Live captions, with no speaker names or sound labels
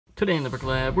Today in the Brick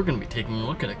Lab, we're going to be taking a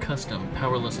look at a custom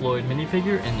Powerless Lloyd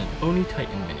minifigure and an Oni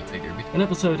Titan minifigure. In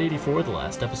episode 84, the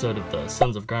last episode of the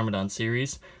Sons of Garmadon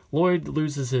series, Lloyd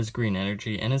loses his green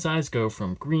energy and his eyes go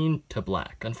from green to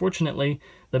black. Unfortunately,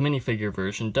 the minifigure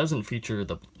version doesn't feature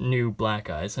the new black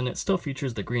eyes and it still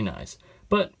features the green eyes.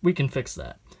 But we can fix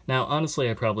that. Now, honestly,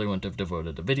 I probably wouldn't have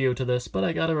devoted a video to this, but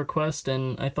I got a request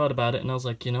and I thought about it and I was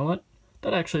like, you know what?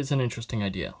 That actually is an interesting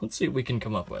idea. Let's see what we can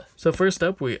come up with. So first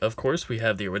up, we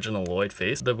have the original Lloyd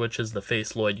face, which is the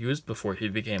face Lloyd used before he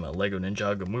became a Lego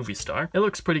Ninjago movie star. It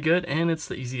looks pretty good, and it's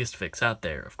the easiest fix out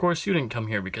there. Of course, you didn't come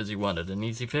here because you wanted an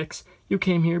easy fix. You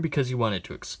came here because you wanted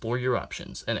to explore your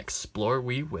options, and explore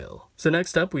we will. So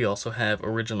next up, we also have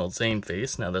original Zane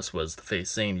face. Now this was the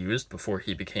face Zane used before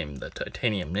he became the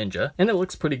Titanium Ninja, and it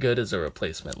looks pretty good as a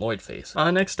replacement Lloyd face.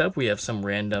 Next up, we have some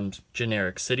random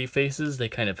generic city faces. They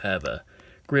kind of have a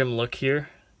grim look here.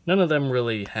 None of them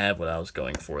really have what I was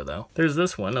going for though. There's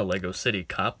this one, a Lego City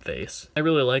cop face. I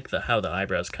really like how the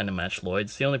eyebrows kind of match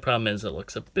Lloyd's. The only problem is it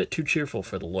looks a bit too cheerful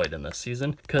for the Lloyd in this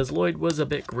season, because Lloyd was a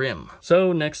bit grim.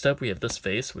 So next up we have this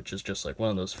face, which is just like one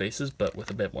of those faces, but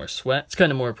with a bit more sweat. It's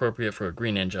kind of more appropriate for a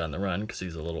green ninja on the run, because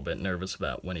he's a little bit nervous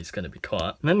about when he's going to be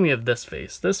caught. And then we have this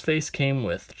face. This face came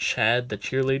with Chad, the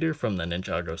cheerleader from the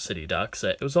Ninjago City dock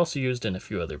set. It was also used in a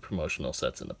few other promotional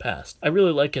sets in the past. I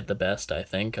really like it the best, I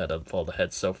think, out of all the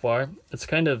heads so far. It's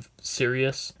kind of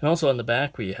serious. And also on the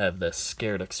back we have this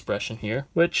scared expression here,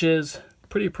 which is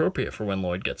pretty appropriate for when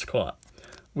Lloyd gets caught.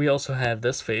 We also have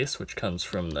this face, which comes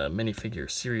from the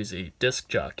minifigure Series 8 disc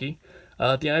jockey.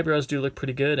 The eyebrows do look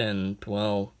pretty good, and,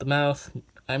 well, the mouth,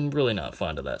 I'm really not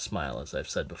fond of that smile, as I've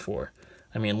said before.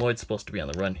 I mean, Lloyd's supposed to be on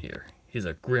the run here. He's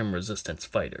a grim resistance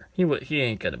fighter. He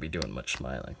ain't gonna be doing much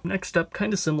smiling. Next up,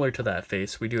 kind of similar to that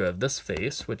face, we do have this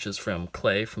face, which is from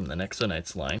Clay from the Nexo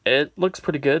Knights line. It looks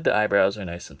pretty good. The eyebrows are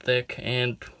nice and thick,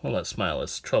 and, well, that smile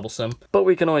is troublesome. But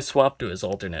we can always swap to his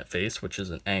alternate face, which is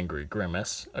an angry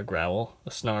grimace, a growl,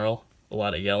 a snarl, a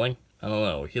lot of yelling. I don't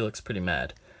know, he looks pretty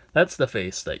mad. That's the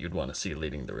face that you'd want to see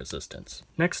leading the resistance.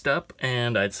 Next up,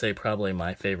 and I'd say probably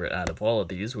my favorite out of all of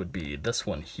these, would be this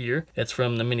one here. It's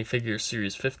from the minifigure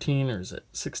Series 15, or is it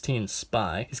 16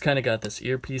 Spy. He's kind of got this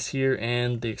earpiece here,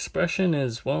 and the expression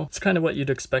is, well, it's kind of what you'd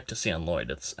expect to see on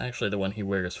Lloyd. It's actually the one he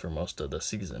wears for most of the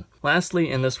season. Lastly,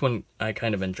 and this one I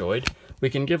kind of enjoyed, we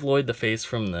can give Lloyd the face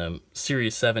from the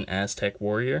Series 7 Aztec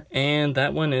Warrior, and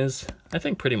that one is, I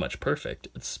think, pretty much perfect.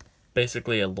 It's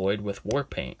basically a Lloyd with war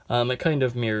paint. It kind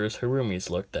of mirrors Harumi's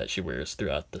look that she wears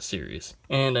throughout the series.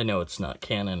 And I know it's not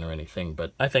canon or anything,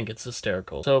 but I think it's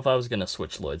hysterical. So if I was going to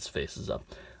switch Lloyd's faces up,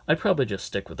 I'd probably just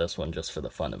stick with this one just for the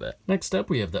fun of it. Next up,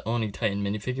 we have the Oni Titan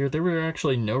minifigure. There were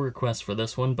actually no requests for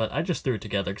this one, but I just threw it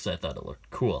together because I thought it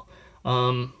looked cool.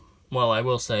 Well, I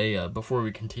will say, before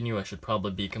we continue, I should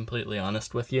probably be completely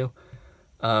honest with you.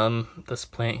 This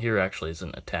plant here actually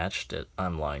isn't attached.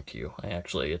 I'm lying to you. I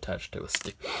actually attached it with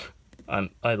stick.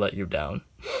 I let you down.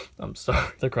 I'm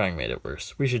sorry. The crying made it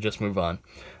worse. We should just move on.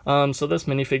 So this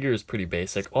minifigure is pretty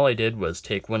basic. All I did was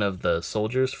take one of the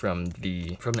soldiers from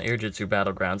the Airjitsu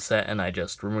Battleground set, and I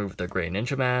just removed the gray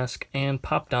ninja mask and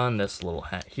popped on this little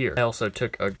hat here. I also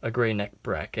took a gray neck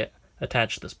bracket,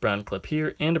 attached this brown clip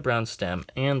here, and a brown stem,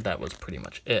 and that was pretty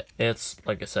much it. It's,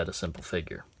 like I said, a simple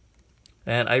figure.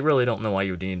 And I really don't know why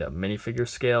you would need a minifigure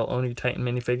scale Oni Titan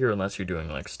minifigure unless you're doing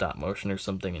like stop motion or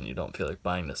something and you don't feel like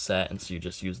buying the set, and so you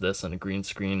just use this on a green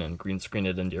screen and green screen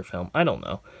it into your film. I don't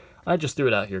know. I just threw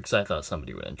it out here because I thought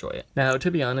somebody would enjoy it. Now,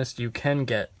 to be honest,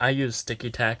 I use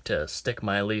sticky tack to stick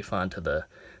my leaf onto the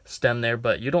stem there,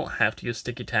 but you don't have to use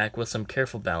sticky tack. With some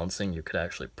careful balancing, you could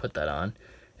actually put that on.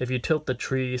 If you tilt the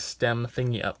tree stem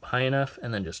thingy up high enough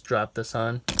and then just drop this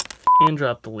on and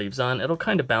drop the leaves on, it'll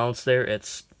kind of balance there.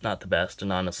 It's not the best,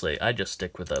 and honestly, I just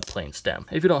stick with a plain stem.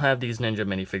 If you don't have these ninja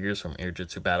minifigures from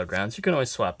Airjitsu Battlegrounds, you can always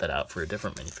swap that out for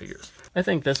different minifigures. I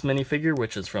think this minifigure,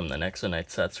 which is from the Nexo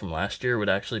Knights sets from last year, would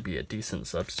actually be a decent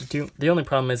substitute. The only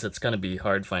problem is it's going to be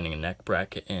hard finding a neck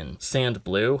bracket in sand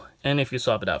blue, and if you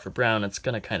swap it out for brown, it's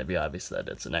going to kind of be obvious that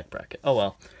it's a neck bracket. Oh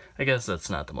well. I guess that's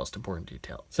not the most important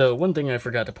detail. So one thing I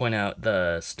forgot to point out,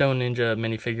 the Stone Ninja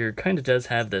minifigure kind of does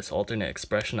have this alternate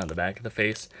expression on the back of the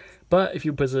face, but if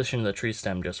you position the tree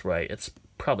stem just right, it's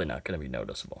probably not going to be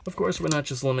noticeable. Of course, we're not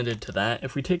just limited to that.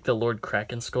 If we take the Lord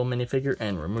Kraken Skull minifigure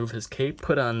and remove his cape,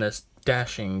 put on this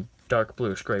dashing dark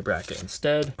bluish gray bracket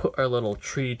instead, put our little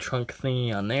tree trunk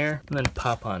thingy on there, and then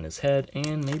pop on his head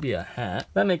and maybe a hat.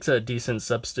 That makes a decent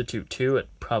substitute too. It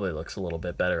probably looks a little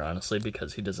bit better, honestly,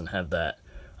 because he doesn't have that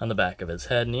on the back of his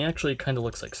head, and he actually kind of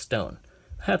looks like stone.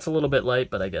 Hat's a little bit light,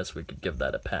 but I guess we could give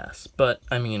that a pass. But,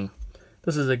 I mean,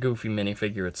 this is a goofy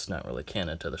minifigure. It's not really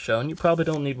canon to the show, and you probably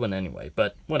don't need one anyway,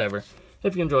 but whatever.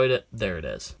 If you enjoyed it, there it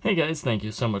is. Hey guys, thank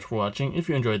you so much for watching. If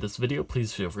you enjoyed this video,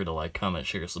 please feel free to like, comment,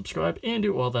 share, subscribe, and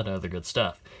do all that other good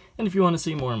stuff. And if you want to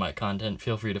see more of my content,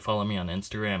 feel free to follow me on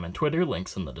Instagram and Twitter,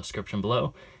 links in the description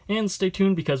below. And stay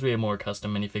tuned because we have more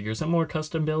custom minifigures and more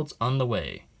custom builds on the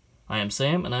way. I am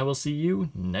Sam, and I will see you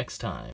next time.